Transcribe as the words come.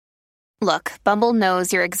Look, Bumble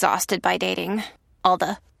knows you're exhausted by dating. All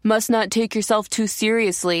the, must not take yourself too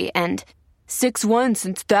seriously, and 6'1"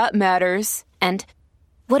 since that matters, and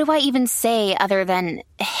what do I even say other than,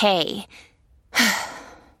 hey?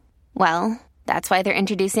 Well, that's why they're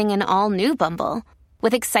introducing an all-new Bumble,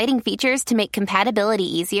 with exciting features to make compatibility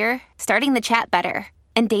easier, starting the chat better,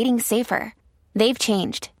 and dating safer. They've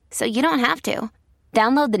changed, so you don't have to.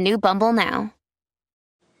 Download the new Bumble now.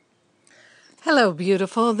 Hello,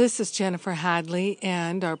 beautiful. This is Jennifer Hadley,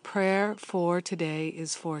 and our prayer for today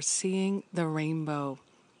is for seeing the rainbow.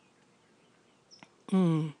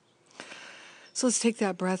 So let's take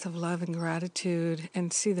that breath of love and gratitude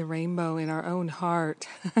and see the rainbow in our own heart,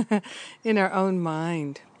 in our own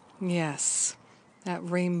mind. Yes, that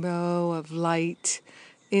rainbow of light,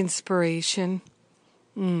 inspiration,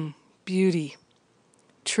 beauty,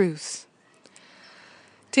 truth.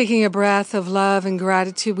 Taking a breath of love and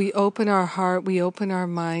gratitude, we open our heart, we open our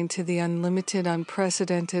mind to the unlimited,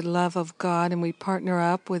 unprecedented love of God, and we partner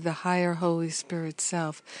up with the higher Holy Spirit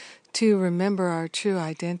self to remember our true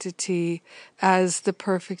identity as the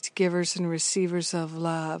perfect givers and receivers of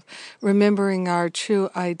love, remembering our true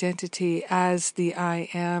identity as the I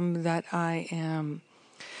am that I am.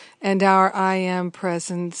 And our I am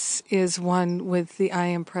presence is one with the I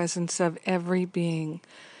am presence of every being.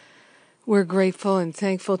 We're grateful and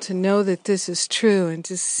thankful to know that this is true and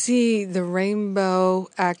to see the rainbow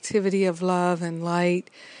activity of love and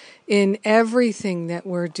light in everything that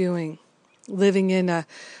we're doing. Living in a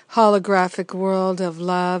holographic world of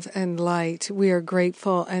love and light, we are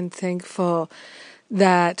grateful and thankful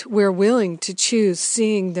that we're willing to choose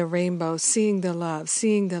seeing the rainbow, seeing the love,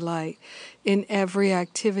 seeing the light in every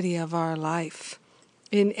activity of our life,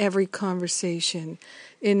 in every conversation,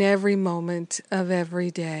 in every moment of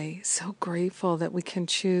every day. So grateful that we can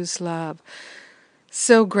choose love.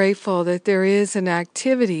 So grateful that there is an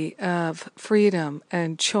activity of freedom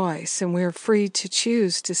and choice, and we're free to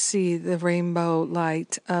choose to see the rainbow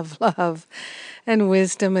light of love and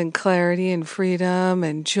wisdom and clarity and freedom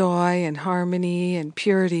and joy and harmony and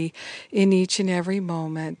purity in each and every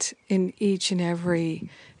moment, in each and every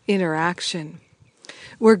interaction.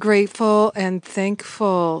 We're grateful and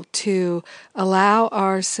thankful to allow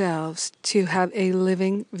ourselves to have a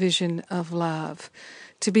living vision of love,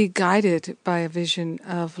 to be guided by a vision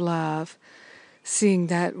of love, seeing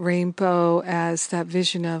that rainbow as that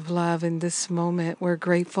vision of love in this moment. We're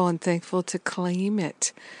grateful and thankful to claim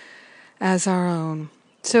it as our own.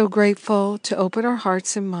 So grateful to open our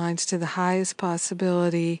hearts and minds to the highest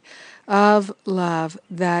possibility of love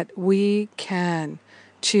that we can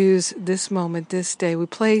choose this moment, this day. We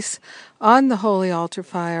place on the holy altar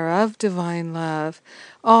fire of divine love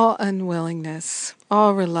all unwillingness,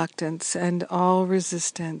 all reluctance, and all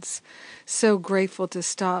resistance. So grateful to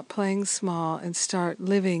stop playing small and start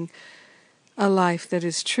living a life that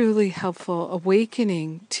is truly helpful,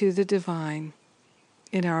 awakening to the divine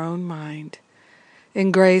in our own mind.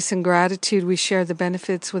 In grace and gratitude, we share the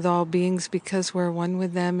benefits with all beings because we're one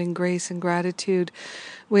with them. In grace and gratitude,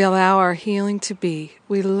 we allow our healing to be.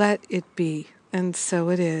 We let it be. And so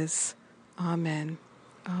it is. Amen.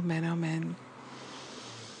 Amen. Amen.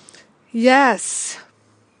 Yes.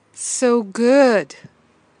 So good.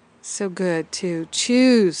 So good to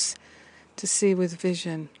choose to see with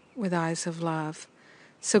vision, with eyes of love.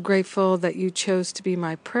 So grateful that you chose to be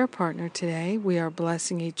my prayer partner today. We are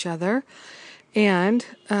blessing each other. And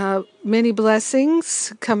many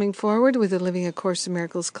blessings coming forward with the Living A Course in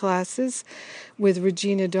Miracles classes with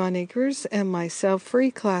Regina Dawn Akers and myself.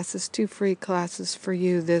 Free classes, 2 free classes for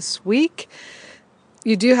you this week.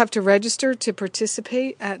 You do have to register to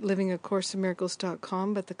participate at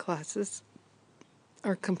livingacourseinmiracles.com, but the classes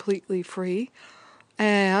are completely free.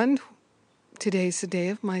 And today's the day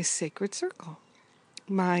of my Sacred Circle.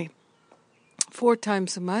 My 4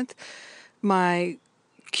 times a month, my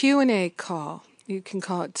Q&A call. You can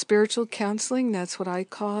call it spiritual counseling. That's what I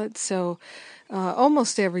call it. So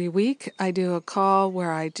almost every week I do a call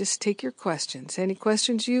where I just take your questions. Any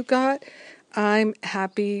questions you got, I'm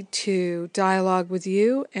happy to dialogue with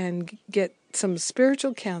you and get some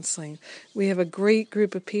spiritual counseling. We have a great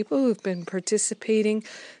group of people who've been participating,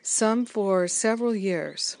 some for several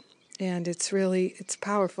years. And it's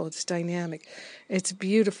powerful, it's dynamic, it's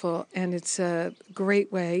beautiful, and it's a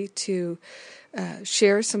great way to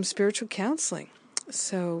share some spiritual counseling.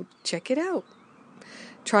 So check it out.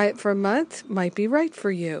 Try it for a month, might be right for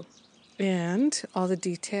you. And all the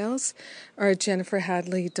details are at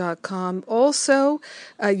jenniferhadley.com. Also,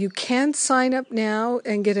 you can sign up now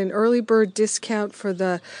and get an early bird discount for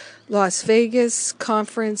the Las Vegas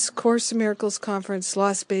conference, Course in Miracles conference,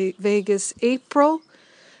 Las Vegas, April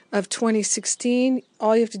of 2016.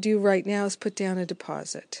 All you have to do right now is put down a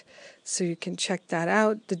deposit. So you can check that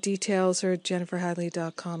out. The details are at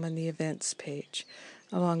jenniferhadley.com on the events page,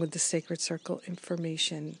 along with the Sacred Circle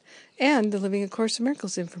information and the Living A Course in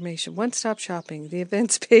Miracles information. One-stop shopping, the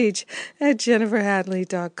events page at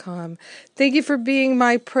jenniferhadley.com. Thank you for being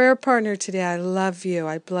my prayer partner today. I love you.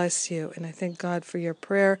 I bless you. And I thank God for your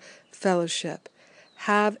prayer fellowship.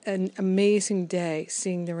 Have an amazing day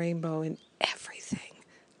seeing the rainbow in everything,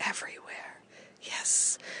 everywhere.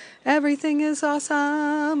 Yes, everything is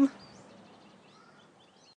awesome.